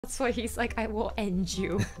That's why he's like, I will end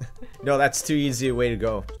you. No, that's too easy a way to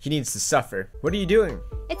go. He needs to suffer. What are you doing?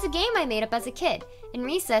 It's a game I made up as a kid. In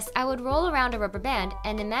recess, I would roll around a rubber band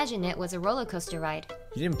and imagine it was a roller coaster ride.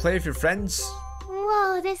 You didn't play with your friends?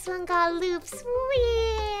 Whoa, this one got loops.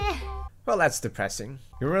 Whee! Well, that's depressing.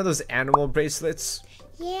 You remember those animal bracelets?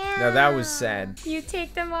 Yeah. No, that was sad. You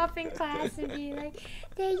take them off in class and be like,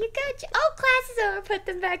 there you go. Oh, class is over. Put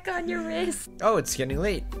them back on your wrist. Oh, it's getting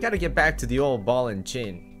late. Gotta get back to the old ball and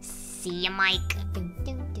chain. See ya, Mike.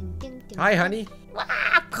 Hi, honey.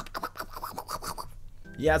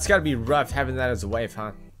 Yeah, it's gotta be rough having that as a wife,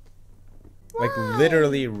 huh? Why? Like,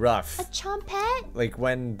 literally rough. A chompette? Like,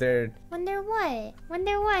 when they're... When they're what? When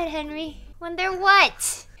they're what, Henry? When they're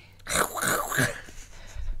what?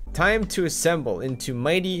 Time to assemble into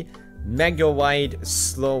mighty, mega-wide,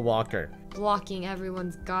 slow walker. Blocking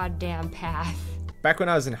everyone's goddamn path. Back when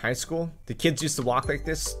I was in high school, the kids used to walk like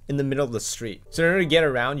this in the middle of the street. So in order to get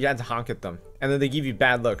around, you had to honk at them. And then they give you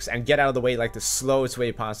bad looks and get out of the way like the slowest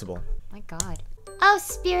way possible. My god. Oh,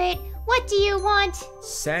 Spirit, what do you want?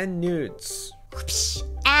 Send nudes.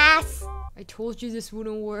 Ass. I told you this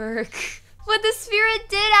wouldn't work. But the Spirit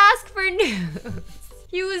did ask for nudes.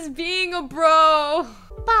 He was being a bro.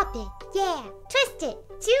 Bop it, yeah. Twist it.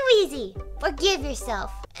 Too easy. Forgive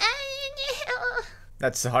yourself.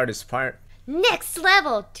 That's the hardest part. Next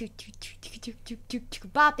level.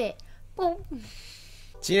 Bop it. Boom.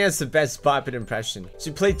 Gina has the best bop it impression.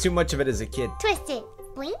 She played too much of it as a kid. Twist it.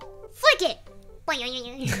 Blink. Flick it.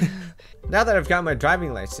 Now that I've got my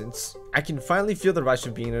driving license, I can finally feel the rush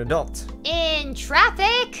of being an adult. In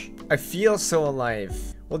traffic. I feel so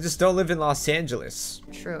alive. Well, just don't live in Los Angeles.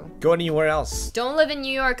 True. Go anywhere else. Don't live in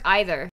New York either.